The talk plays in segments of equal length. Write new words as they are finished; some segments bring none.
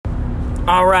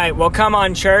All right, well, come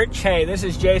on, church. Hey, this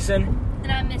is Jason.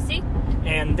 And I'm Missy.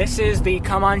 And this is the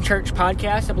Come On Church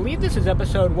podcast. I believe this is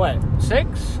episode,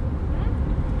 6?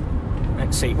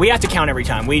 Let's see. We have to count every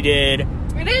time. We did...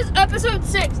 It is episode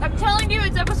 6. I'm telling you,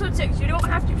 it's episode 6. You don't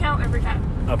have to count every time.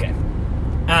 Okay.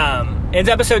 It's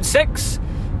episode 6,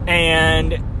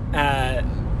 and I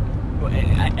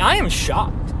am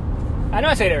shocked. I know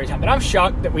I say it every time, but I'm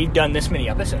shocked that we've done this many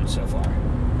episodes so far.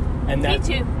 And that,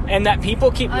 Me too. And that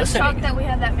people keep listening. I'm shocked that we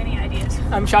have that many ideas.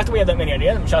 I'm shocked that we have that many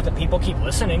ideas. I'm shocked that people keep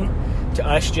listening to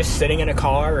us just sitting in a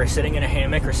car or sitting in a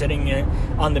hammock or sitting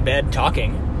on the bed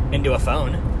talking into a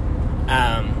phone.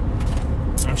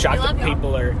 I'm shocked that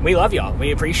people are... We love y'all.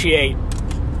 We appreciate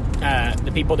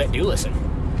the people that do listen.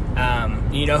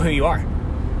 You know who you are.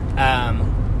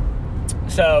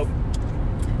 So...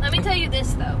 Let me tell you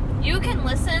this, though. You can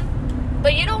listen,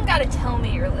 but you don't gotta tell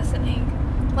me you're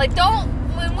listening. Like, don't...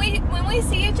 When we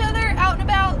see each other out and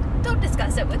about, don't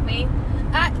discuss it with me.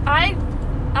 I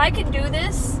can do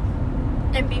this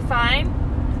and be fine,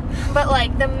 but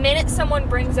like the minute someone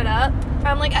brings it up,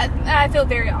 I'm like I feel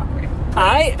very awkward.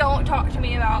 Please don't talk to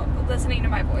me about listening to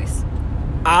my voice.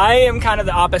 I am kind of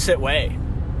the opposite way.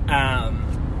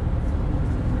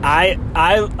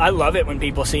 I love it when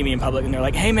people see me in public and they're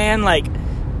like, "Hey man, like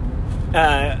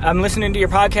I'm listening to your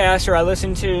podcast, or I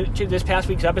listened to this past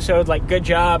week's episode, like good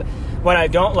job." What I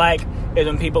don't like is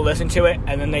when people listen to it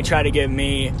and then they try to give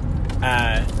me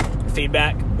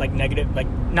feedback, like negative, like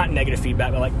not negative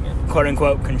feedback, but like quote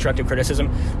unquote constructive criticism.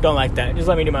 Don't like that. Just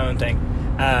let me do my own thing.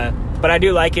 But I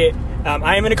do like it.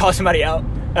 I am going to call somebody out.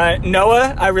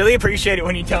 Noah, I really appreciate it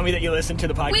when you tell me that you listen to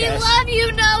the podcast. We love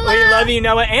you, Noah. We love you,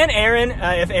 Noah, and Aaron,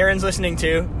 if Aaron's listening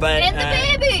too. But and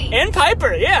the baby. And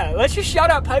Piper, yeah. Let's just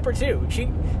shout out Piper too. She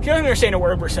doesn't understand a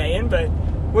word we're saying, but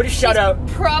we'll just shout out.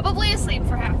 Probably asleep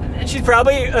for half of it. She's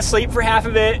probably asleep for half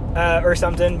of it, or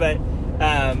something. But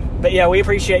yeah, we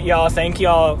appreciate y'all. Thank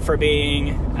y'all for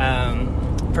being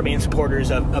supporters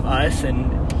of us,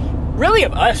 and really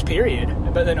of us,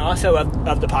 period. But then also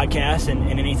of the podcast and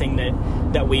anything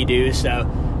that we do. So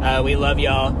we love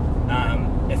y'all.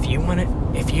 If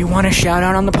you want to shout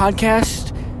out on the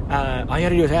podcast, all you got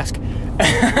to do is ask.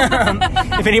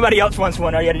 If anybody else wants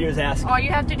one, all you got to do is ask. All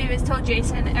you have to do is tell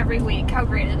Jason every week how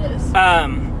great it is.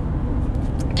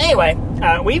 Anyway,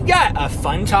 we've got a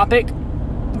fun topic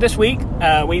this week.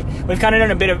 We've kind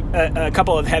of done a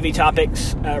couple of heavy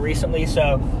topics recently,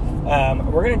 so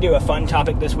we're going to do a fun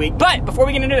topic this week. But before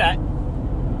we get into that,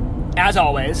 as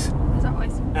always, we're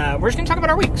just going to talk about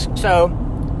our weeks. So,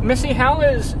 Missy, how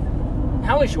has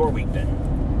your week been?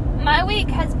 My week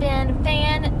has been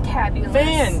fantabulous.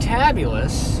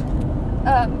 Fantabulous?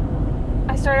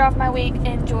 I started off my week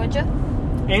in Georgia.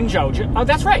 In Georgia. Oh,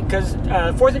 that's right, because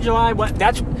 4th of July,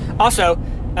 that's also,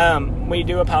 we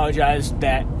do apologize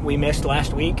that we missed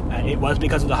last week. It was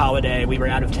because of the holiday. We were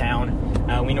out of town.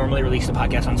 We normally release the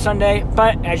podcast on Sunday,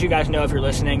 but as you guys know, if you're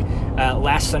listening,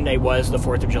 last Sunday was the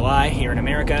 4th of July here in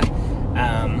America.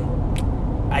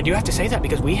 I do have to say that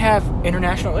because we have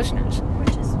international listeners.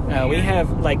 Which is weird. We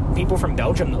have, like, people from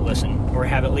Belgium that listen, or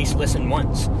have at least listened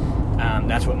once.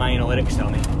 That's what my analytics tell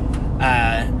me.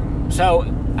 So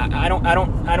I don't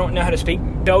know how to speak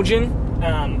Belgian,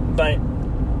 but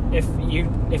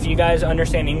if you guys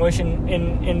understand English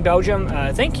in Belgium,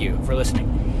 thank you for listening.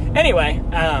 Anyway,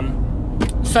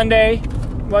 Sunday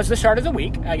was the start of the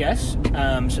week, I guess.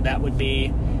 So that would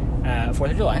be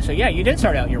 4th of July. So yeah, you did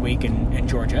start out your week in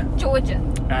Georgia. Georgia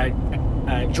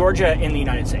in the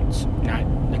United States, not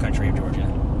the country of Georgia.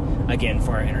 Again,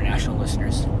 for our international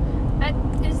listeners.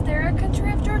 Is there a country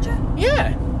of Georgia?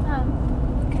 Yeah. Oh,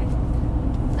 okay.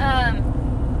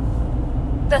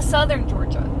 The southern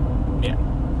Georgia. Yeah.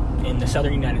 In the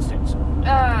southern United States.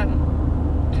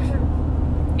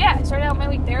 Yeah, I started out my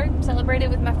week there, celebrated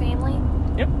with my family.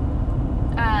 Yep.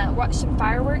 Watched some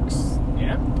fireworks.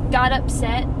 Yeah. Got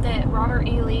upset that Robert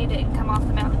E. Lee didn't come off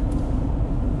the mountain.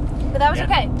 But that was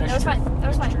okay. That was fine. That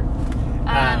was fine.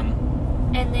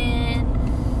 And then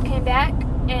came back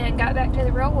and got back to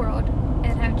the real world.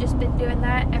 And have just been doing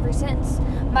that ever since.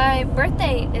 My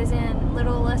birthday is in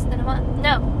little less than a month.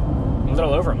 No. A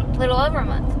little over a month. Little over a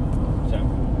month. So.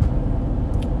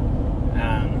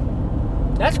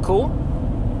 That's cool.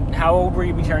 How old will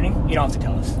you be turning? You don't have to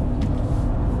tell us.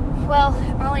 Well,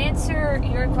 I'll answer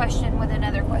your question with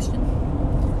another question.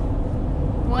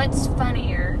 What's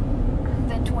funnier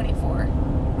than 24?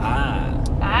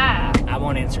 I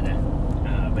won't answer that.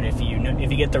 But if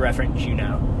you get the reference, you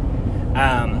know.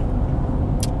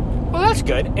 Well, that's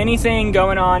good. Anything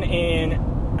going on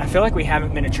I feel like we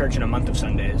haven't been to church in a month of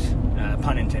Sundays,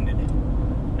 pun intended.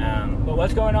 But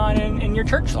what's going on in your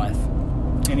church life?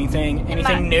 Anything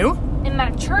new? In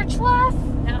my church life?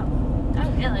 No.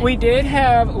 Not really. We did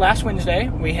have, last Wednesday,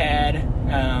 we had,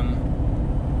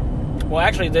 well,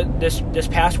 actually, this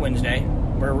past Wednesday,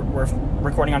 we're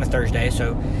recording on a Thursday,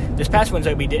 so this past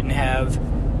Wednesday we didn't have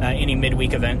any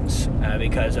midweek events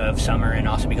because of summer and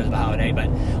also because of the holiday. But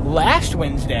last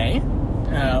Wednesday,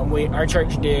 our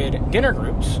church did dinner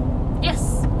groups. Yes.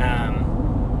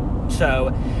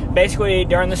 So basically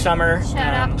during the summer,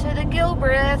 shout out to the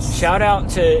Gilbreths. Shout out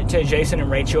to Jason and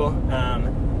Rachel,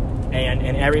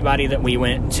 and everybody that we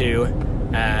went to.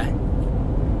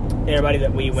 Everybody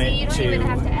that we went to. You don't even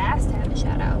have to ask to have a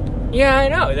shout out. Yeah, I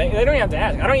know. They don't even have to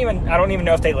ask. I don't even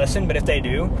know if they listen, but if they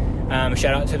do,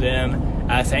 shout out to them.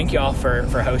 Thank y'all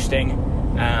for hosting.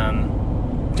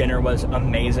 Dinner was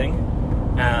amazing.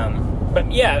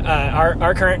 But yeah,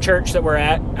 our current church that we're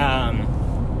at,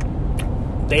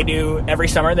 they do every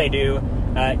summer. They do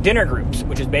dinner groups,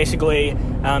 which is basically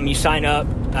you sign up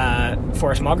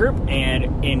for a small group,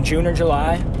 and in June or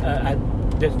July,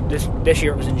 this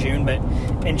year it was in June, but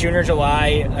in June or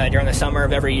July during the summer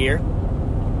of every year,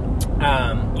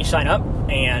 you sign up,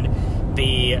 and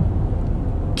the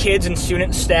kids and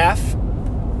student staff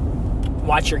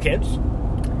watch your kids,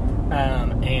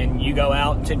 and you go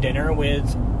out to dinner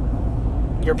with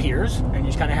your peers and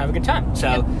just kind of have a good time.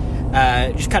 So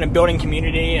just kind of building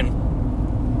community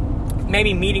and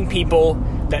maybe meeting people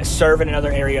that serve in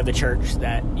another area of the church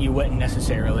that you wouldn't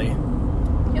necessarily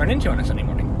run into on a Sunday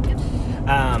morning.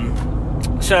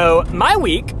 So my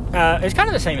week is kind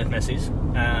of the same as Missy's.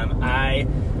 I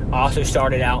also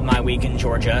started out my week in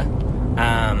Georgia.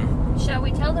 Shall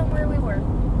we tell them where we were?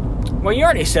 Well, you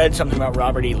already said something about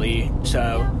Robert E. Lee, so...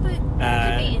 Yeah, but it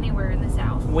could be anywhere in the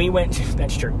South.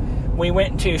 That's true. We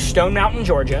went to Stone Mountain,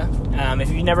 Georgia.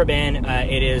 If you've never been,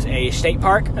 it is a state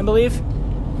park, I believe.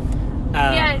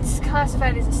 Yeah, it's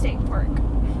classified as a state park.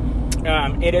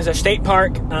 It is a state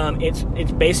park. It's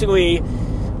basically...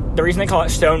 The reason they call it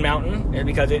Stone Mountain is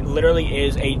because it literally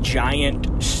is a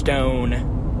giant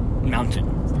stone mountain.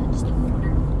 It's not just a boulder.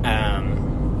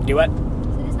 Do what?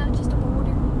 It's not just a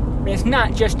boulder. It's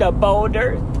not just a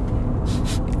boulder.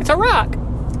 It's a rock.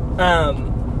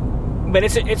 But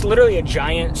it's literally a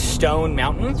giant stone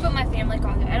mountain. That's what my family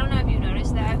calls it. I don't know if you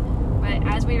noticed that, but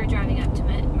as we were driving up to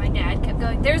it, my dad kept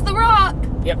going, "There's the rock!"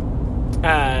 Yep.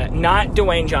 Not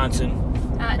Dwayne Johnson.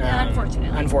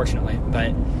 Unfortunately.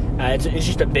 But it's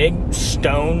just a big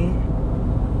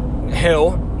stone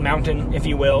hill, mountain, if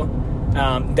you will,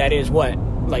 that is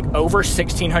like over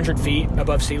 1,600 feet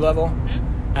above sea level. Mm-hmm.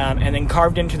 And then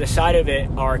carved into the side of it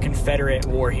are Confederate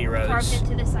war heroes. Carved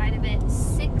into the side of it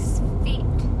 6 feet.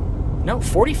 No,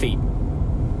 40 feet.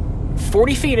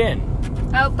 40 feet in.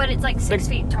 Oh, but it's like 6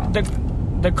 feet tall.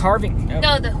 The carving...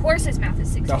 No, the horse's mouth is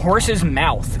 6 feet The horse's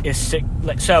mouth is 6...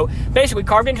 So, basically,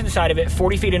 carved into the side of it,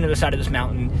 40 feet into the side of this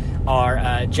mountain,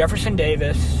 are Jefferson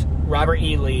Davis, Robert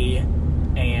E. Lee,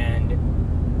 and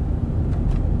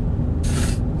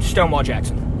Stonewall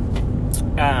Jackson.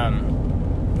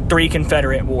 3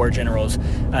 Confederate war generals.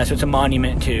 So it's a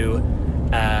monument to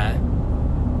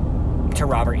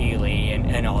Robert E. Lee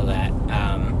and all of that,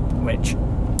 which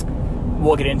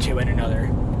we'll get into in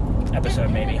another episode,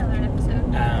 maybe.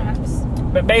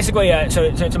 But basically, so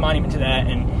it's a monument to that,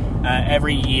 and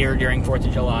every year during 4th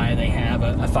of July, they have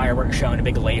a fireworks show and a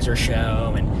big laser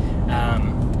show, and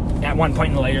at one point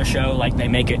in the laser show, like, they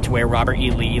make it to where Robert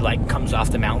E. Lee, like, comes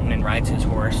off the mountain and rides his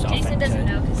horse. Jason doesn't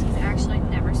know because he's actually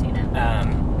never seen it.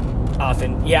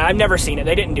 Often. Yeah, I've never seen it.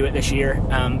 They didn't do it this year,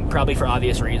 probably for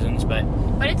obvious reasons, but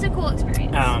it's a cool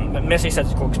experience. But Missy says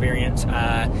it's a cool experiance.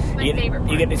 My favorite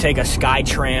part. You get to take a sky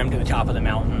tram to the top of the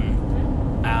mountain.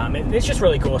 It's just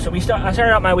really cool. So I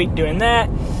started out my week doing that.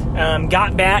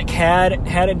 Got back, had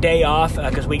a day off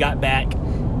because we got back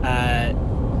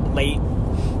late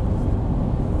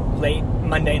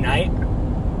Monday night.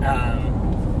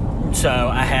 So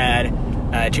I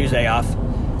had Tuesday off.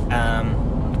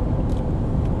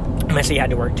 Missy had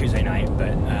to work Tuesday night,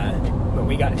 but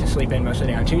we got to sleep in most of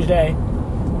the day on Tuesday.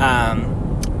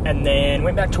 And then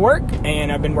went back to work,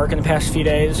 and I've been working the past few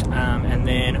days, and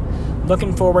then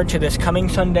looking forward to this coming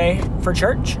Sunday for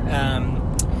church.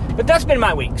 But that's been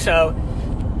my week. So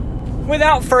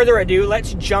without further ado,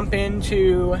 let's jump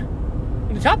into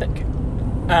the topic.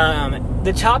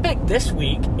 The topic this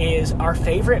week is our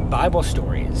favorite Bible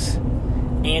stories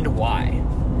and why.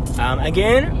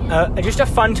 Again, just a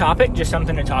fun topic, just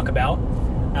something to talk about.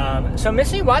 So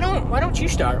Missy, why don't you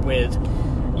start with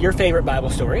your favorite Bible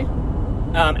story?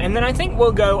 And then I think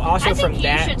we'll go also from that.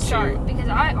 I think you should start because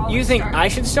I always You think start. I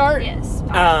should start? Yes,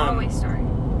 I always start.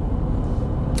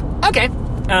 Okay,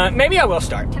 maybe I will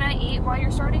start. Can I eat while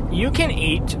you're starting? You can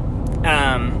eat.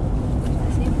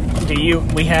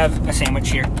 we have a sandwich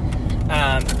here.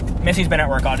 Missy's been at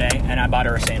work all day, and I bought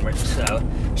her a sandwich, so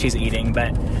she's eating.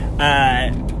 But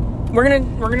we're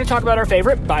gonna talk about our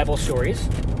favorite Bible stories,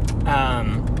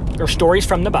 or stories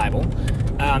from the Bible,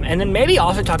 and then maybe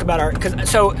also talk about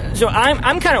so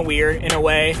I'm kind of weird in a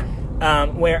way,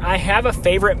 where I have a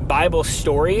favorite Bible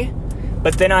story,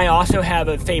 but then I also have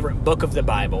a favorite book of the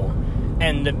Bible,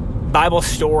 and the Bible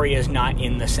story is not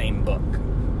in the same book.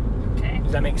 Okay.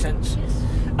 Does that make sense?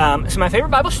 Yes. So my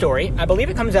favorite Bible story, I believe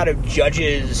it comes out of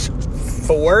Judges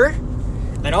 4,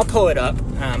 and I'll pull it up.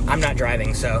 I'm not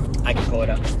driving, so I can pull it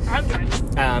up. I'm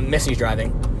driving. Missy's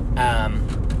driving.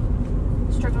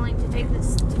 Struggling to take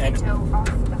this tomato off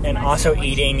of And my also sandwich.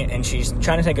 eating, and she's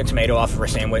trying to take a tomato off of her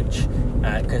sandwich,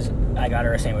 because I got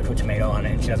her a sandwich with tomato on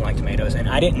it, and she doesn't like tomatoes, and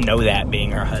I didn't know that,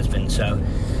 being her husband, so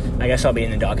I guess I'll be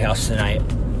in the doghouse tonight.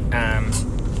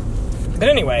 But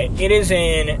anyway, it is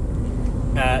in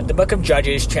the book of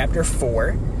Judges, chapter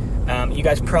 4. You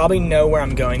guys probably know where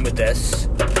I'm going with this,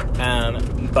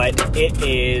 but it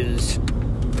is...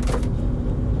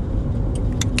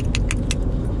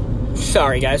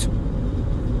 Sorry, guys.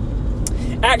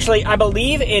 Actually, I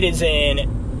believe it is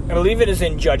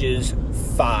in Judges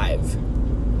 5.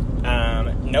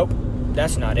 Nope,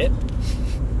 that's not it.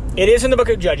 It is in the book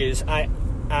of Judges. He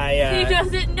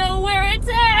doesn't know where it's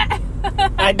at.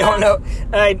 I don't know.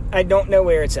 I don't know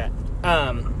where it's at.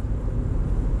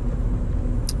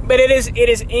 But it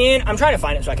is in. I'm trying to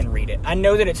find it so I can read it. I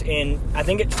know that it's in. I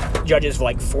think it's Judges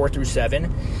like 4 through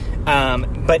 7.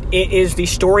 But it is the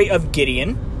story of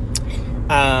Gideon.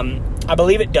 I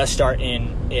believe it does start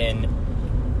in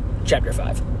chapter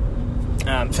 5.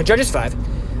 So Judges 5.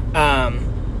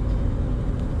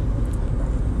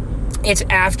 It's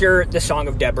after the Song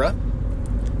of Deborah.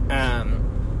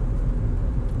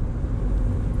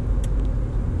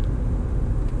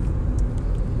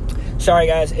 Sorry,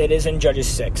 guys, it is in Judges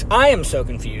 6. I am so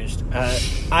confused.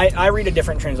 I read a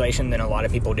different translation than a lot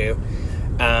of people do.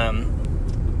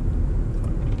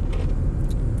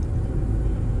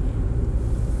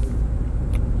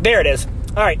 There it is.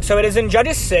 All right, so it is in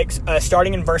Judges 6,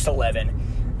 starting in verse 11.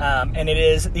 And it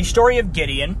is the story of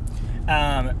Gideon.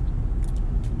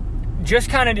 Just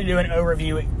kind of to do an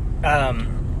overview,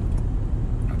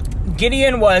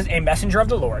 Gideon was a messenger of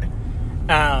the Lord.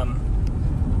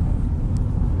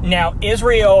 Now,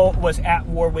 Israel was at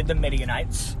war with the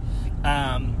Midianites,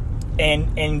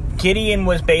 and Gideon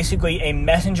was basically a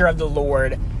messenger of the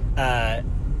Lord,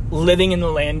 living in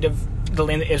the land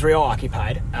that Israel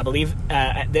occupied. I believe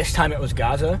at this time it was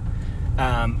Gaza,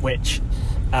 which,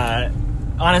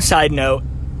 on a side note,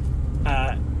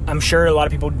 I'm sure a lot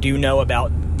of people do know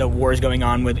about the wars going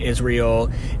on with Israel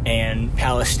and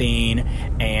Palestine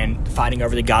and fighting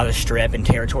over the Gaza Strip and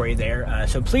territory there.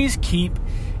 So please keep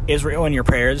Israel in your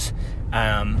prayers.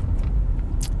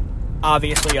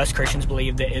 Obviously, us Christians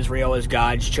believe that Israel is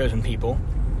God's chosen people.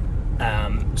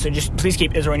 So just please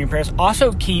keep Israel in your prayers.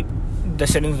 Also keep the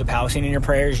citizens of Palestine in your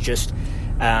prayers, just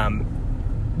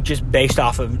based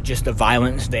off of just the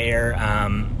violence there.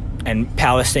 And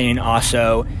Palestine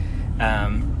also,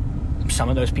 some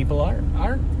of those people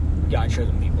are God's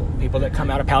chosen people. People that come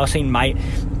out of Palestine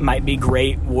might be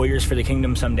great warriors for the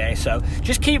kingdom someday. So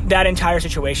just keep that entire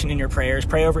situation in your prayers.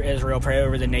 Pray over Israel. Pray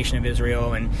over the nation of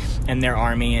Israel and their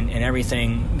army and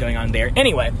everything going on there.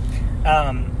 Anyway,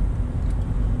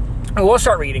 we'll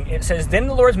start reading. It says, Then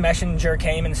the Lord's messenger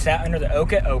came and sat under the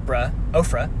oak at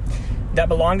Ophrah that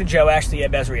belonged to Joash the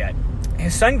Abiezrite.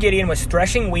 His son Gideon was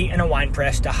threshing wheat in a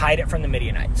winepress to hide it from the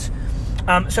Midianites.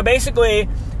 So basically,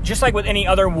 just like with any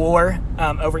other war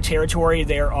over territory,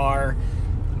 there are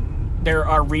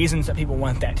reasons that people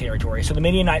want that territory. So the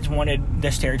Midianites wanted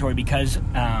this territory because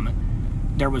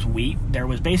there was wheat. There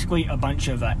was basically a bunch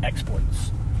of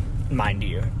exports, mind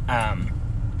you.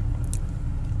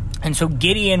 And so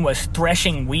Gideon was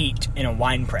threshing wheat in a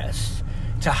winepress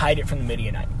to hide it from the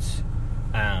Midianites,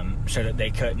 so that they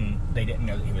didn't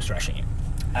know that he was threshing it.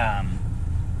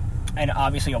 And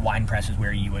obviously a winepress is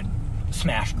where you would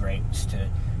smash grapes to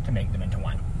make them into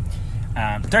wine.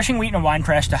 Threshing wheat in a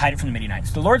winepress to hide it from the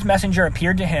Midianites. The Lord's messenger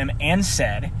appeared to him and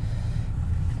said,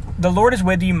 The Lord is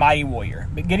with you, mighty warrior.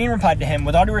 But Gideon replied to him,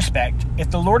 With all due respect, if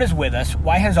the Lord is with us,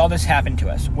 why has all this happened to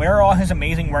us? Where are all his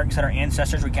amazing works that our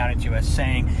ancestors recounted to us,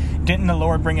 saying, Didn't the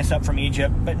Lord bring us up from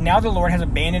Egypt? But now the Lord has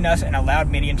abandoned us and allowed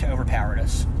Midian to overpower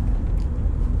us.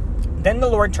 Then the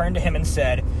Lord turned to him and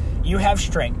said, You have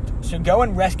strength, so go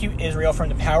and rescue Israel from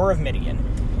the power of Midian.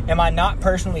 Am I not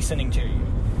personally sending to you?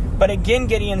 But again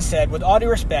Gideon said, With all due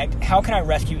respect, how can I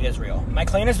rescue Israel? My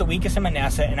clan is the weakest in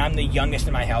Manasseh, and I'm the youngest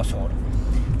in my household.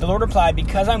 The Lord replied,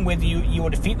 Because I'm with you, you will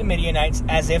defeat the Midianites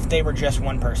as if they were just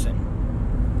one person.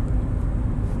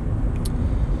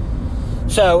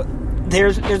 So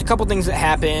there's a couple things that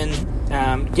happen.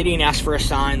 Gideon asks for a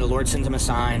sign. The Lord sends him a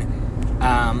sign.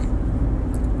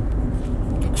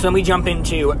 So then we jump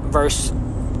into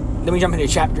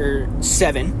chapter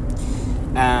 7,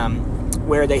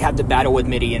 where they have the battle with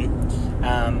Midian.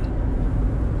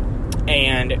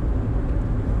 And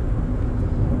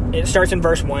it starts in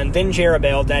verse 1. Then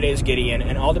Jerubbaal, that is Gideon,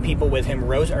 and all the people with him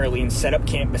rose early and set up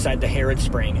camp beside the Harod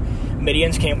spring.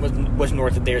 Midian's camp was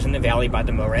north of theirs in the valley by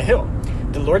the Moreh hill.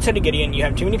 The Lord said to Gideon, you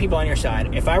have too many people on your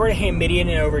side. If I were to hand Midian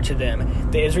over to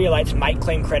them, the Israelites might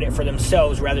claim credit for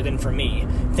themselves rather than for me,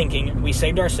 thinking, we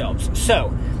saved ourselves.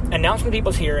 So, announce in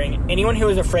people's hearing, anyone who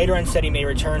is afraid or unsteady may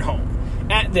return home.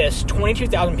 At this,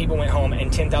 22,000 people went home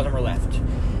and 10,000 were left.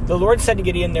 The Lord said to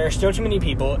Gideon, there are still too many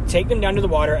people. Take them down to the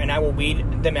water, and I will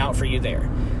weed them out for you there.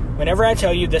 Whenever I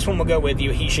tell you this one will go with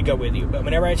you, he should go with you. But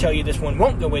whenever I tell you this one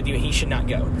won't go with you, he should not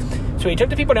go. So he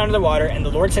took the people down to the water, and the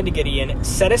Lord said to Gideon,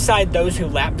 set aside those who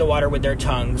lap the water with their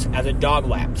tongues, as a dog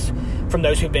laps, from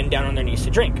those who bend down on their knees to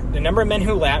drink. The number of men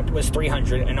who lapped was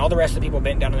 300, and all the rest of the people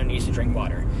bent down on their knees to drink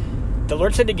water. The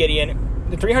Lord said to Gideon,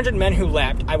 the 300 men who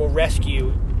lapped, I will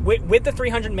rescue. With the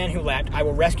 300 men who lapped, I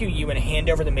will rescue you and hand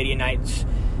over the Midianites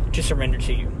to surrender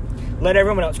to you. Let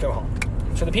everyone else go home.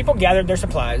 So the people gathered their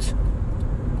supplies.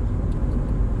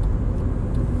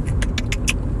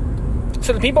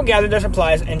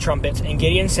 And trumpets, and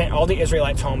Gideon sent all the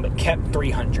Israelites home, but kept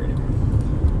 300.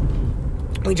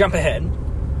 We jump ahead.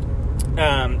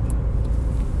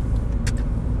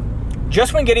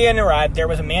 Just when Gideon arrived, there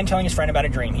was a man telling his friend about a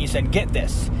dream. He said, get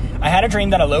this. I had a dream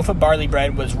that a loaf of barley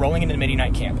bread was rolling into the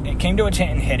Midianite camp. It came to a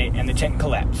tent and hit it, and the tent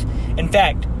collapsed. In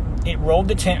fact, it rolled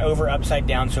the tent over upside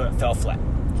down so it fell flat.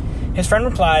 His friend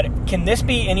replied, can this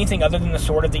be anything other than the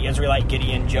sword of the Israelite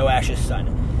Gideon, Joash's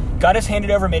son? God has handed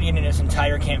over Midian and its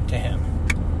entire camp to him.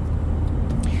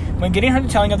 When Gideon heard the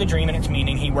telling of the dream and its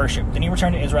meaning, he worshipped. Then he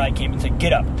returned to the Israelite camp and said,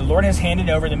 get up, the Lord has handed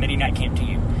over the Midianite camp to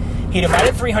you. He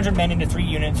divided 300 men into 3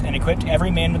 units and equipped every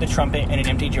man with a trumpet and an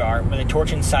empty jar, with a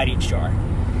torch inside each jar.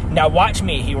 Now watch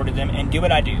me, he ordered them, and do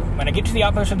what I do. When I get to the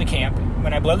outpost of the camp,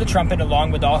 when I blow the trumpet along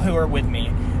with all who are with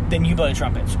me, then you blow the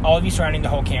trumpets, all of you surrounding the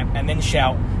whole camp, and then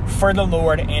shout, for the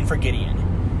Lord and for Gideon.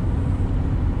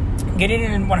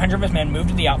 Gideon and 100 of his men moved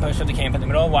to the outpost of the camp in the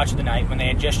middle of the watch of the night when they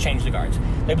had just changed the guards.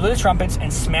 They blew the trumpets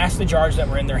and smashed the jars that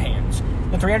were in their hands.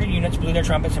 The 300 units blew their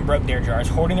trumpets and broke their jars,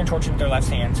 holding their torches with their left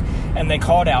hands, and they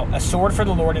called out, a sword for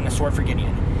the Lord and a sword for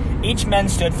Gideon. Each man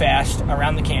stood fast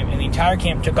around the camp, and the entire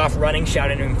camp took off running,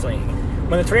 shouting, and fleeing.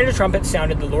 When the 300 trumpets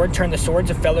sounded, the Lord turned the swords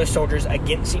of fellow soldiers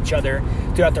against each other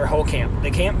throughout their whole camp.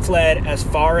 The camp fled as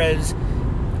far as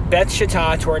Beth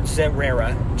Shittah towards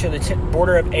Zerera, to the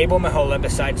border of Abel Meholah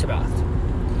beside Sabaoth.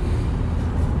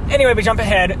 Anyway, we jump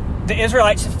ahead. The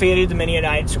Israelites defeated the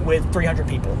Midianites with 300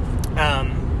 people.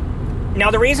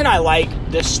 Now, the reason I like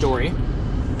this story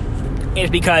is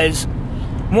because,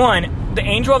 one, the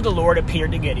angel of the Lord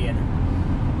appeared to Gideon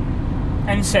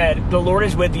and said, the Lord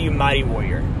is with you, mighty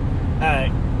warrior.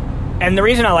 And the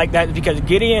reason I like that is because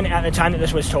Gideon, at the time that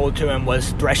this was told to him,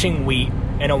 was threshing wheat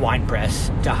in a winepress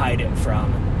to hide it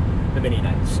from the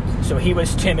Midianites. So he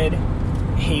was timid.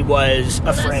 He was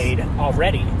afraid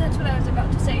already. That's what I was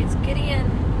about to say. It's Gideon.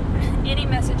 Any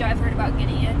message I've heard about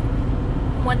Gideon,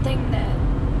 one thing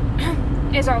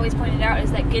that is always pointed out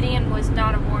is that Gideon was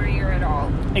not a warrior at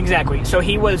all. Exactly. So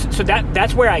he was. So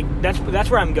that's where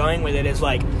I'm going with it. Is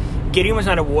like Gideon was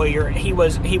not a warrior. He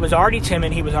was already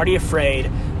timid. He was already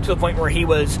afraid to the point where he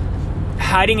was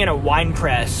hiding in a wine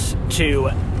press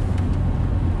to.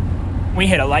 We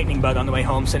hit a lightning bug on the way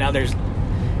home, so now there's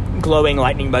glowing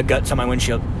lightning bug guts on my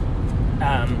windshield.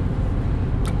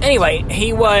 Anyway,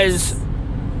 he was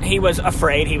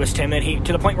afraid. He was timid.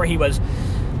 To the point where he was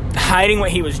hiding what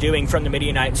he was doing from the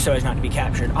Midianites so as not to be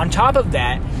captured. On top of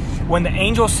that, when the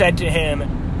angel said to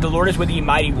him, "The Lord is with you,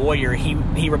 mighty warrior,"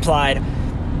 he replied,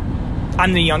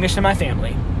 "I'm the youngest in my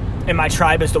family, and my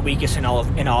tribe is the weakest in all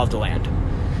of the land."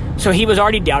 So he was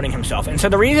already doubting himself. And so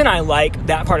the reason I like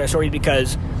that part of the story is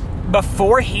because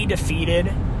before he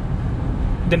defeated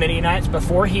the Midianites,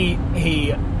 before he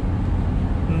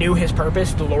knew his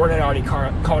purpose, the Lord had already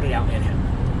called it out in him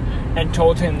and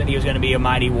told him that he was going to be a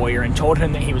mighty warrior and told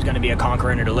him that he was going to be a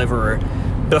conqueror and a deliverer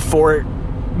before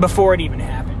it even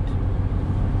happened.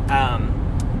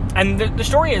 And the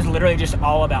story is literally just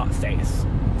all about faith,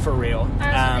 for real.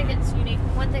 I also think it's unique.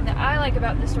 One thing that I like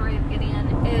about the story of Gideon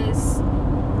is,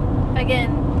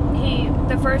 again,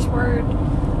 the first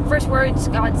words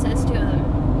God says to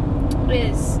him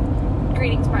is,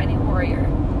 "Greetings, mighty warrior."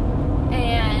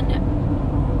 And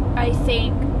I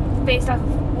think, based off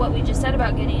of what we just said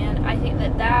about Gideon, I think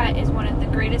that is one of the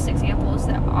greatest examples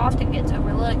that often gets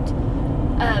overlooked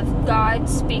of God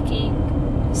speaking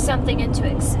something into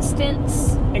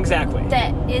existence. Exactly.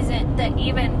 That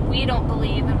even we don't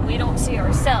believe and we don't see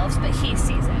ourselves, but He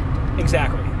sees it.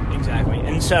 Exactly.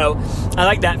 And so I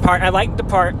like that part. I like the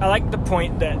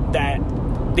point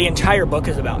that the entire book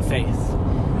is about faith.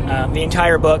 The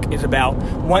entire book is about,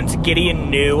 once Gideon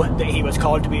knew that he was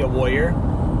called to be a warrior,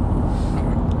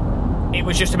 it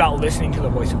was just about listening to the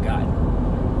voice of God.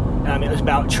 It was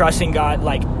about trusting God.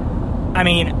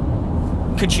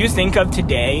 Could you think of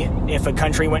today if a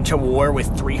country went to war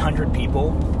with 300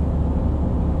 people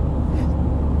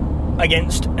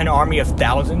against an army of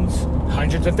thousands,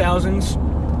 hundreds of thousands,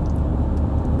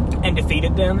 and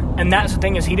defeated them? And that's the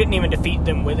thing, is he didn't even defeat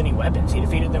them with any weapons. He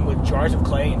defeated them with jars of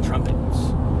clay and trumpets.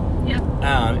 Yeah.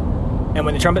 And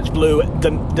when the trumpets blew,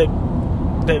 the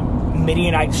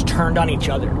Midianites turned on each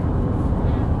other.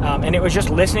 And it was just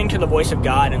listening to the voice of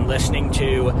God and listening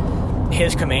to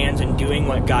His commands and doing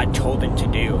what God told them to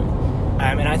do.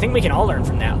 And I think we can all learn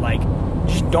from that.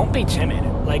 Just don't be timid.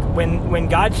 When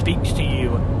God speaks to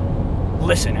you,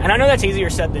 listen. And I know that's easier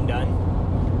said than done.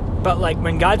 But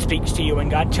when God speaks to you, when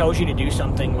God tells you to do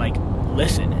something,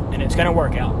 listen, and it's gonna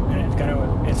work out, and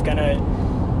it's gonna.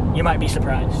 You might be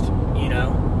surprised,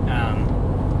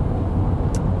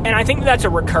 And I think that's a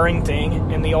recurring thing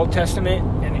in the Old Testament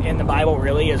and in the Bible.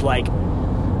 Really, is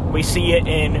we see it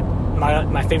in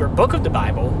my favorite book of the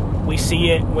Bible. We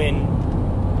see it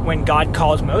when God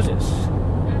calls Moses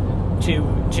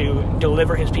to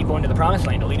deliver His people into the Promised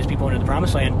Land, to lead His people into the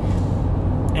Promised Land,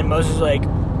 and Moses is like,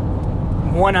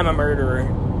 one, I'm a murderer,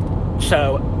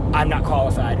 so I'm not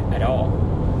qualified at all.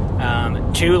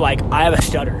 Two, I have a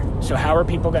stutter, so how are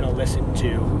people going to listen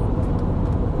to?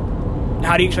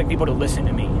 How do you expect people to listen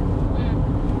to me?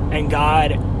 And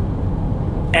God,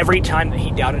 every time that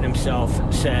He doubted Himself,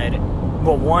 said,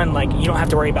 well, one, you don't have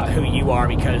to worry about who you are,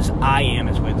 because I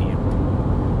is with you.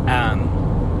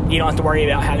 You don't have to worry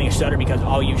about having a stutter, because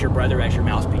I'll use your brother as your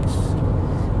mouthpiece.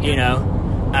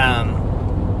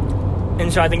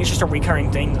 And so I think it's just a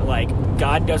recurring thing that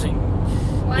God doesn't.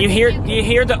 You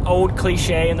hear the old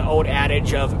cliche and the old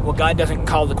adage of, well, God doesn't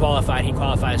call the qualified, He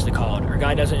qualifies the called, or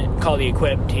God doesn't call the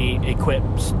equipped, He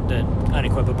equips the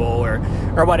unequipable, or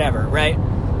whatever, right?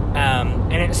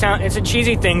 And it's a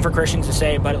cheesy thing for Christians to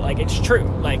say, but it's true.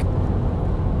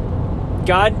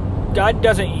 God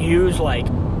doesn't use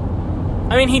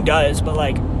He does,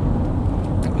 but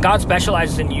God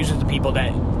specializes and uses the people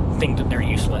that think that they're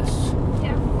useless.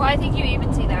 Yeah. Well, I think you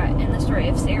even see that in the story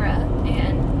of Sarah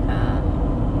and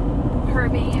her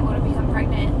being able to become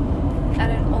pregnant at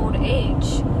an old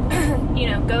age.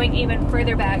 Going even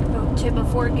further back to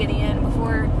before Gideon,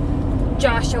 before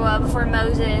Joshua, before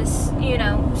Moses.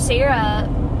 Sarah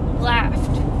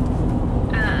laughed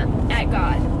at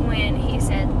God when He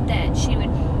said that she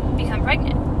would become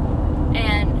pregnant,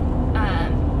 and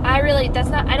I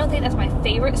don't think that's my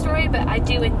favorite story, but I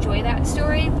do enjoy that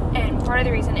story, and part of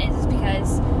the reason is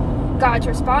because God's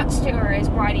response to her is,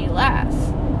 why do you laugh?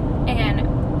 And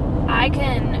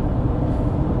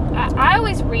I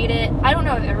always read it, I don't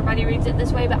know if everybody reads it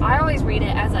this way, but I always read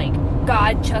it as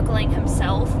God chuckling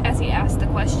Himself as He asked the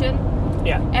question.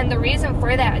 Yeah. And the reason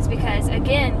for that is because,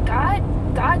 again, God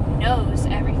knows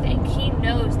everything. He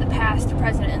knows the past, the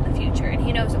present, and the future, and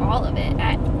He knows all of it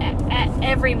at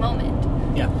every moment.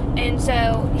 Yeah. And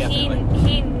so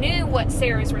he knew what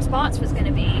Sarah's response was going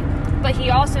to be, but He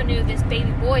also knew this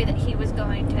baby boy that He was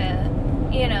going to,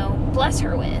 bless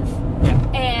her with. Yeah.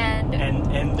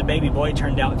 And the baby boy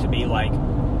turned out to be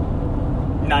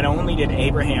not only did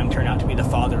Abraham turn out to be the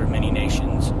father of many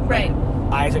nations, right,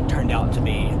 Isaac turned out to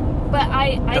be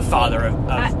the father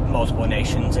of multiple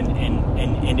nations, and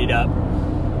ended up,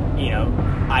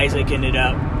 Isaac ended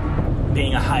up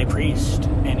being a high priest,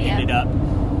 and ended up,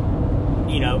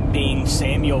 being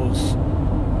Samuel's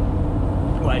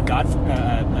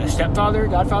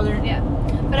godfather. Yeah.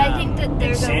 But I think that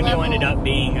there's Samuel ended up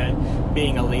being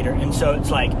a leader, and so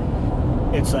it's like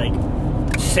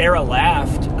Sarah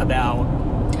laughed about.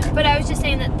 But I was just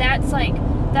saying that's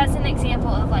an example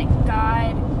of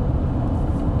God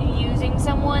using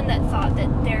someone that thought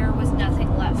that there was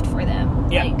nothing left for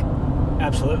them. Yeah,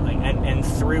 absolutely, and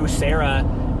through Sarah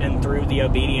and through the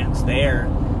obedience there,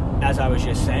 as I was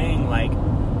just saying,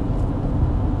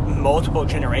 multiple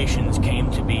generations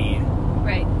came to be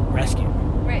rescued.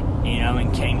 Right.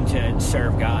 And came to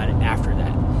serve God after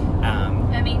that.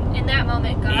 In that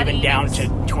moment, God even down to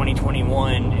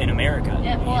 2021 in America.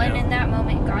 And in that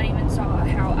moment, God even saw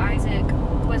how Isaac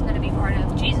was going to be part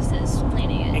of Jesus's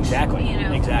lineage. Exactly.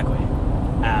 Exactly.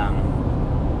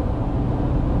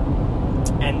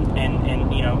 And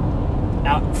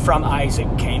out from Isaac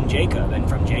came Jacob, and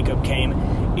from Jacob came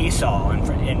Esau,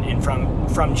 and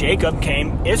from Jacob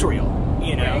came Israel.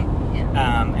 You know, Right.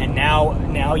 Yeah. and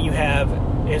now you have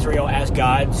Israel as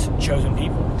God's chosen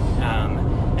people,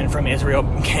 and from Israel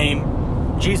came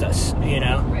Jesus. You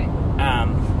know, Right.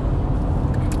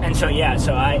 and so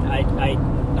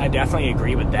I definitely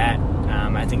agree with that.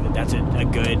 I think that that's a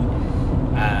good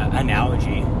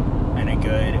analogy and a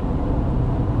good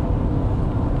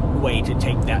way to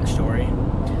take that story.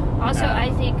 Also, I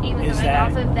think even is going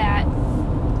that- off of that,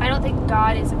 I don't think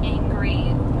God is angry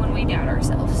when we doubt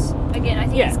ourselves. Again, I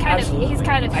think Yeah, he's kind absolutely. of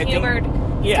I think- humored.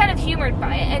 He's yeah. kind of humored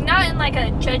by it, and not in like a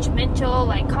judgmental,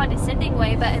 like condescending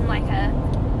way, but in like a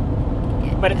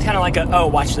But it's kind of like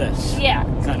watch this. yeah,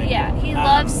 Kinda. yeah. He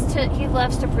loves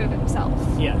to prove himself.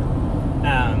 Yeah.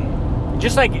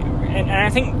 Just like, and I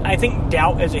think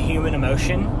doubt is a human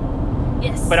emotion,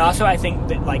 Yes, but also I think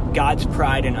that like God's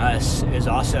pride in us is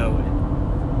also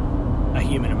a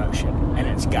human emotion, and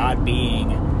it's God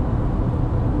being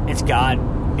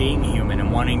human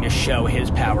and wanting to show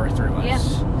His power through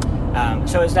us.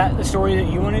 So is that the story that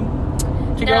you wanted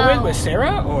to go with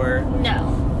Sarah, or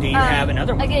no. do you have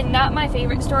another one? Again, not my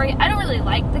favorite story. I don't really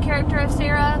like the character of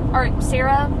Sarah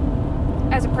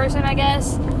as a person, I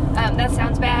guess. That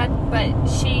sounds bad, but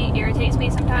she irritates me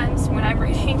sometimes when I'm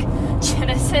reading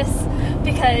Genesis,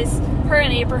 because her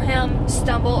and Abraham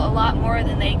stumble a lot more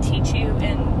than they teach you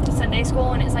in Sunday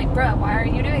school, and it's like, bruh, why are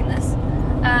you doing this?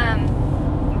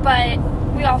 But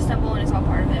we all stumble, and it's all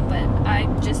part of it, but I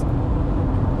just...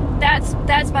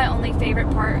 That's my only favorite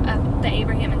part of the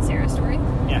Abraham and Sarah story.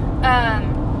 Yeah.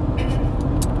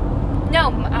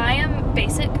 No, I am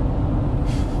basic.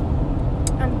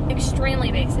 I'm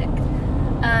extremely basic.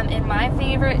 And my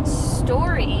favorite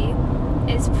story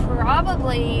is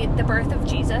probably the birth of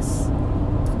Jesus.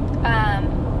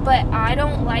 But I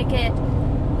don't like it.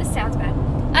 This sounds bad.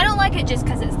 I don't like it just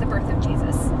because it's the birth of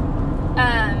Jesus.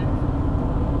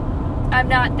 I'm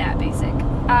not that basic.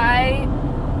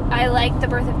 I like the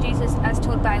birth of Jesus as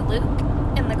told by Luke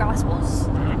in the Gospels.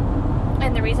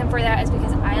 And the reason for that is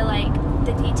because I like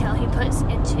the detail he puts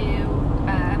into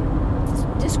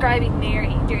describing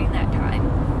Mary during that time.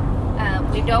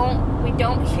 We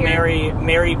don't hear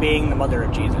Mary being the mother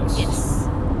of Jesus. Yes.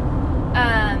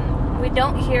 We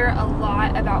don't hear a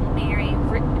lot about Mary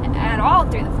at all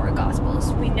through the four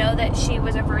Gospels. We know that she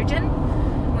was a virgin.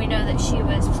 We know that she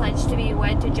was pledged to be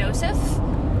wed to Joseph.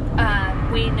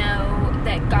 We know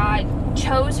that God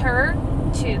chose her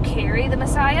to carry the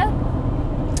Messiah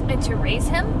and to raise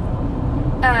him.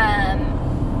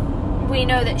 We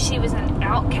know that she was an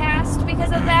outcast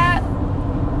because of that.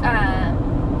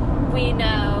 We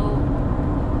know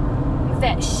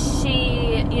that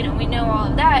she, we know all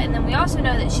of that, and then we also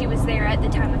know that she was there at the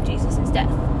time of Jesus' death.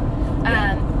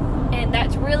 And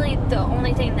that's really the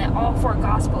only thing that all four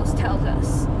Gospels tells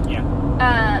us. Yeah.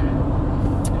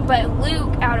 But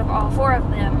Luke, out of all four of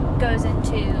them, goes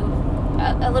into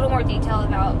a little more detail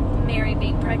about Mary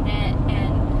being pregnant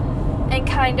and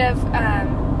kind of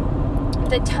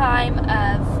the time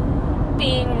of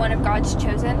being one of God's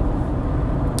chosen.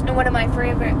 And one of my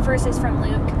favorite verses from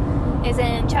Luke is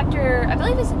in I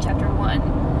believe it's in chapter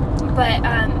 1, but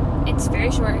it's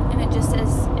very short, and it just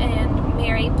says, and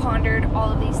Mary pondered all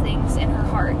of these things in her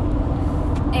heart.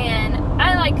 And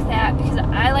I like that because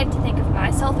I like to think of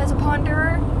myself as a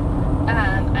ponderer.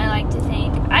 I like to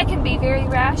think, I can be very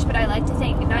rash, but I like to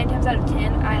think 9 times out of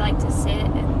 10, I like to sit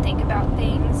and think about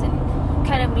things and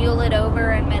kind of mule it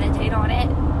over and meditate on it.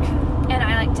 And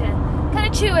I like to kind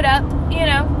of chew it up,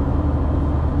 Yeah.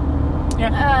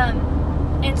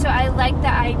 And so I like the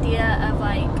idea of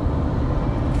like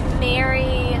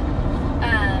Mary,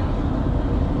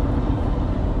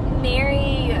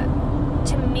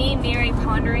 to me, Mary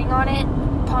pondering on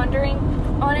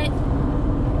it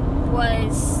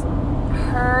was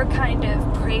her kind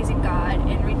of praising God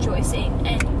and rejoicing,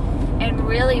 and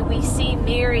really we see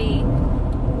Mary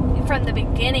from the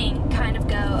beginning kind of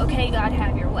go, okay, God,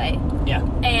 have your way. Yeah.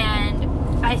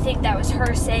 And I think that was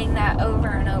her saying that over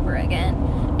and over again.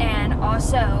 And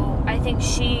also, I think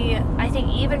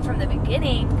even from the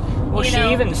beginning, Well, she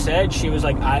even said, she was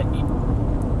like,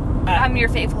 I'm your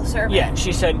faithful servant. Yeah,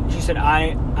 she said,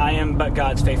 I am but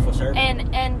God's faithful servant.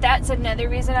 And that's another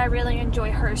reason I really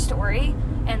enjoy her story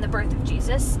and the birth of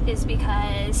Jesus, is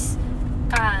because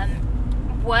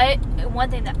one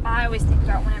thing that I always think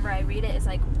about whenever I read it is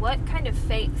like, what kind of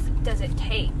faith does it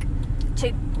take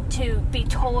to be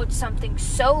told something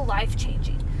so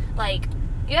life-changing? Like,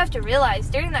 you have to realize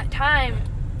during that time,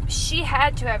 she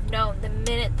had to have known the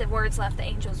minute the words left the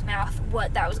angel's mouth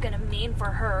what that was going to mean for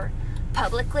her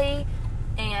publicly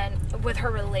and with her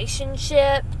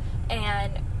relationship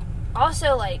And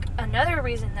also, like, another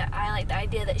reason that I like the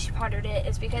idea that she pondered it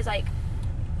is because, like,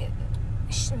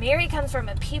 Mary comes from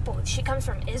a people, she comes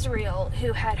from Israel,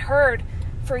 who had heard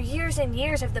for years and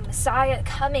years of the Messiah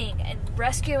coming and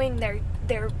rescuing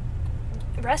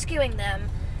rescuing them.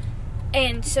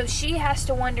 And so she has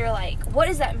to wonder, like, what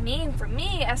does that mean for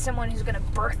me as someone who's going to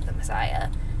birth the Messiah,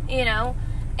 you know?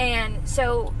 And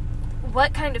so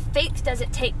what kind of faith does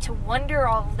it take to wonder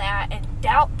all of that and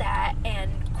doubt that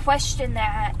and question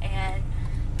that and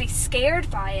be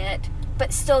scared by it,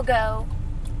 but still go,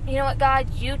 you know what,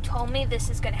 God, you told me this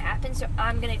is going to happen, so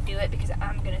I'm going to do it because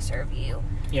I'm going to serve you.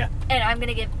 Yeah. And I'm going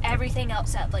to give everything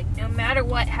else up. Like, no matter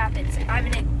what happens,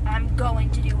 I'm going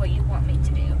to do what you want me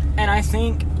to do. And I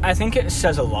think it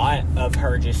says a lot of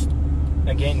her just,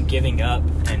 again, giving up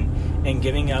and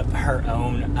giving up her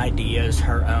own ideas,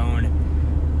 her own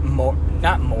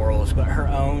not morals, but her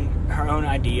own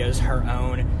ideas, her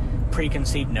own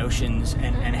preconceived notions,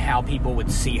 and how people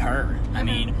would see her. I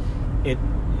mean, it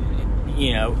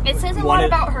says a lot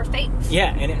about her faith.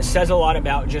 Yeah, and it says a lot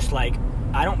about just, like,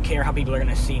 I don't care how people are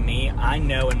going to see me. I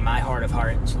know in my heart of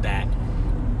hearts that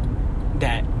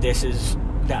this is,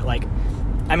 that, like,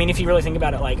 I mean, if you really think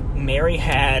about it, like, Mary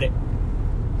had,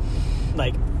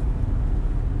 like,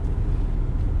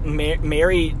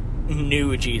 Mary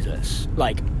knew Jesus.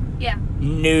 Like, yeah.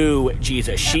 Knew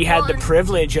Jesus. She had the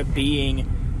privilege of being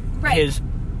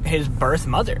his birth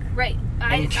mother. Right.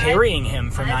 And carrying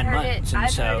him for 9 months.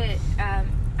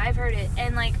 I've heard it.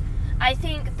 And, like, I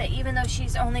think that even though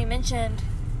she's only mentioned,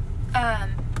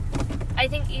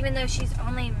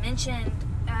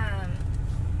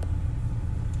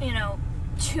 you know,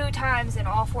 2 times in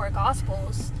all 4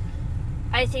 Gospels,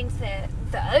 I think that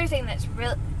the other thing that's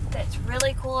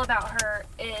really cool about her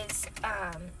is,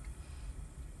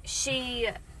 she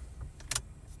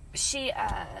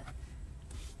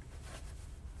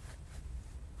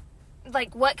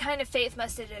like, what kind of faith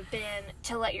must it have been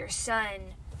to let your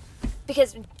son,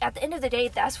 because at the end of the day,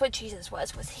 that's what Jesus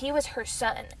was he was her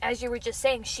son. As you were just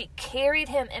saying, she carried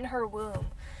him in her womb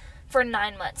for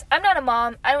 9 months. I'm not a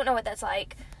mom. I don't know what that's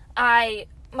like.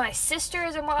 My sister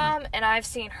is a mom, and I've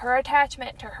seen her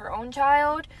attachment to her own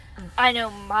child. I know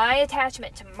my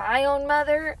attachment to my own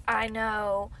mother. I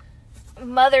know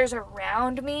mothers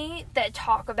around me that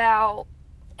talk about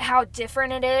how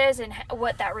different it is and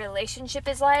what that relationship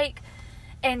is like.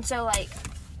 And so, like,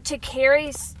 to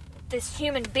carry this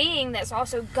human being that's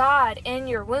also God in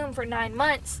your womb for 9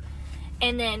 months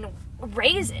and then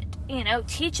raise it, you know,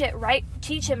 teach him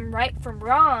right from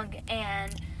wrong,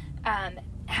 and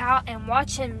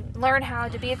watch him learn how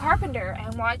to be a carpenter,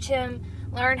 and watch him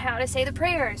learn how to say the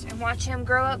prayers, and watch him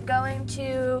grow up going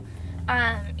to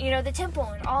the temple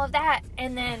and all of that,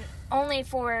 and then only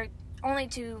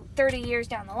to 32 years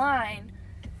down the line,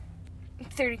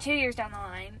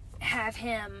 have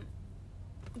him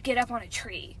get up on a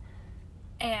tree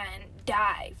and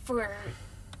die for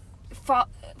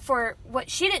what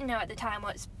she didn't know at the time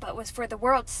was for the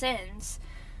world's sins,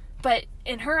 but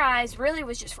in her eyes really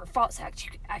was just for false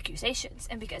accusations,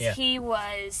 and because he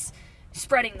was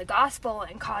spreading the gospel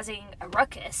and causing a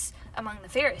ruckus among the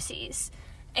Pharisees.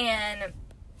 And,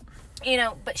 you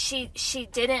know, but she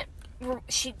didn't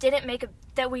make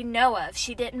that we know of,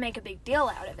 she didn't make a big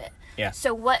deal out of it. Yeah.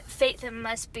 So what faith it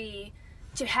must be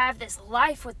to have this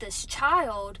life with this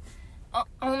child,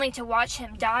 only to watch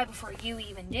him die before you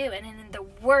even do, and in the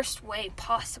worst way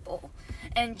possible,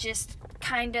 and just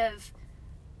kind of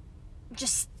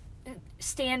just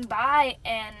stand by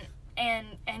and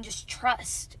just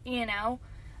trust, you know.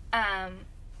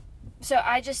 So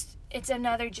it's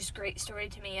another just great story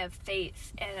to me of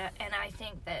faith, and I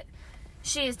think that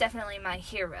she is definitely my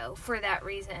hero for that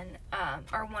reason,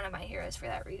 or one of my heroes for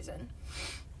that reason.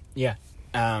 Yeah.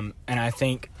 And I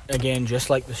think, again, just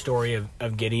like the story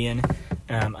of Gideon,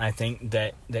 I think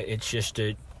that it's just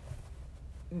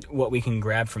what we can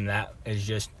grab from that is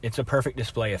just, it's a perfect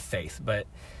display of faith. But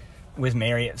with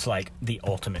Mary, it's like the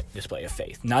ultimate display of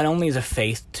faith. Not only is a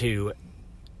faith to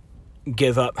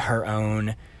give up her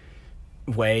own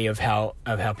way of how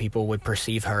people would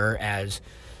perceive her as,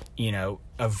 you know,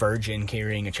 a virgin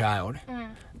carrying a child,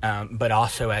 but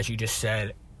also, as you just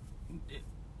said,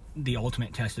 the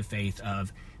ultimate test of faith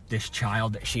of this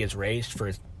child that she has raised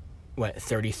for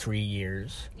 33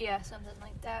 years. Yeah, something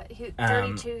like that.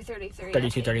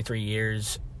 33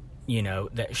 years, you know,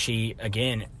 that she,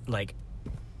 again, like,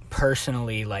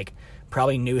 personally, like,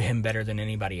 probably knew him better than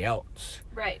anybody else.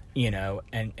 Right. You know,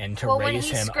 and to raise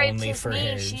him only for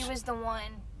his... She was the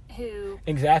one who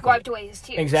exactly wiped away his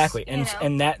tears. Exactly.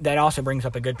 And that also brings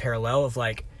up a good parallel of,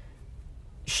 like,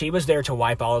 she was there to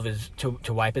wipe all of his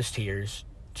to wipe his tears,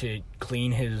 to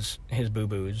clean his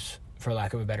boo-boos, for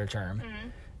lack of a better term,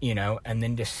 you know, and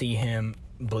then to see him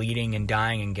bleeding and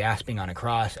dying and gasping on a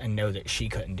cross and know that she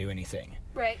couldn't do anything.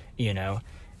 Right. You know?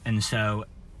 And so,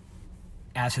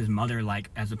 as his mother, like,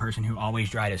 as the person who always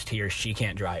dried his tears, she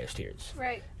can't dry his tears.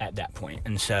 Right. At that point.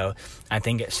 And so, I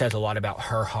think it says a lot about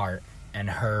her heart and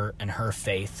her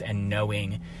faith and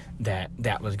knowing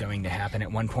that was going to happen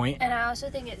at one point. And I also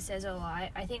think it says a lot.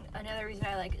 I think another reason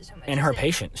I like it so much and is her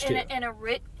patience too. And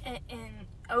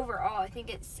overall, I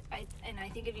think I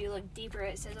think if you look deeper,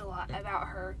 it says a lot about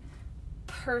her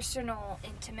personal,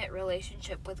 intimate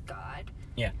relationship with God.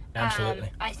 Yeah,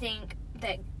 absolutely. I think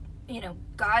that, you know,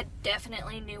 God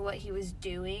definitely knew what he was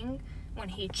doing when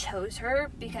he chose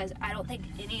her, because I don't think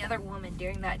any other woman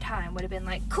during that time would have been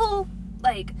like, cool,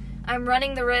 like, I'm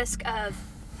running the risk of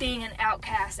being an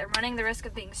outcast. I'm running the risk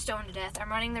of being stoned to death. I'm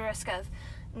running the risk of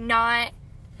not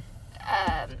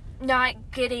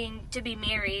getting to be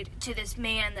married to this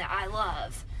man that I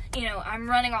love. You know, I'm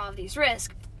running all of these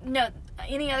risks. No,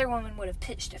 any other woman would have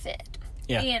pitched a fit.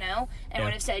 Yeah. You know, and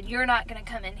would have said, you're not going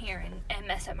to come in here and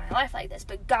mess up my life like this.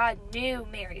 But God knew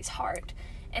Mary's heart.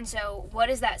 And so what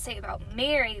does that say about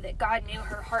Mary, that God knew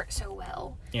her heart so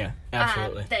well? Yeah,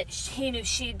 absolutely. That he knew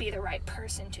she'd be the right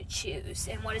person to choose.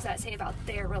 And what does that say about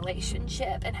their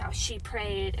relationship and how she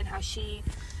prayed and how she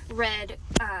read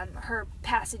her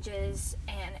passages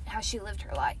and how she lived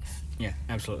her life? Yeah,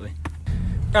 absolutely.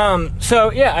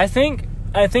 So, yeah, I think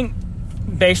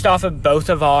based off of both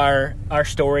of our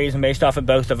stories and based off of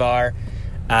both of our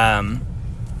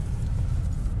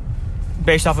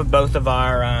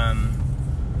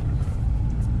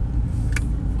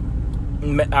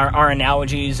our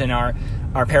analogies and our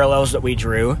parallels that we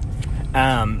drew,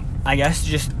 I guess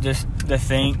just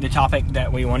the topic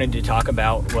that we wanted to talk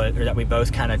about was, or that we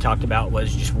both kind of talked about,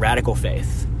 was just radical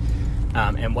faith,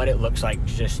 and what it looks like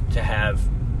just to have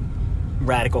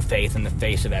radical faith in the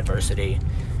face of adversity,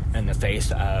 in the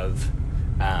face of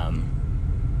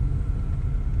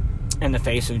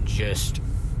just,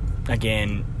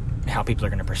 again, how people are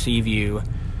going to perceive you,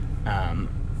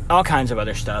 all kinds of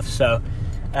other stuff. So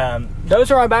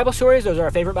those are our Bible stories. Those are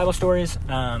our favorite Bible stories.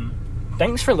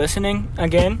 Thanks for listening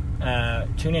again.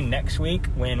 Tune in next week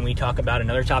when we talk about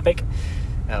another topic.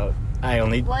 What it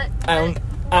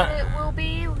will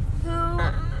be, who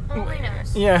only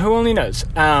knows? Yeah, who only knows?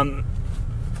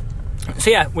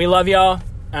 So yeah, we love y'all.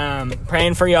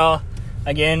 Praying for y'all.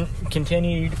 Again,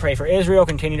 continue to pray for Israel.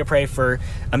 Continue to pray for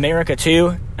America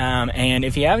too. And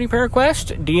if you have any prayer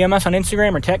requests, DM us on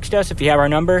Instagram or text us if you have our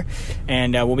number,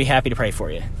 and we'll be happy to pray for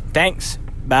you. Thanks.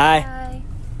 Bye.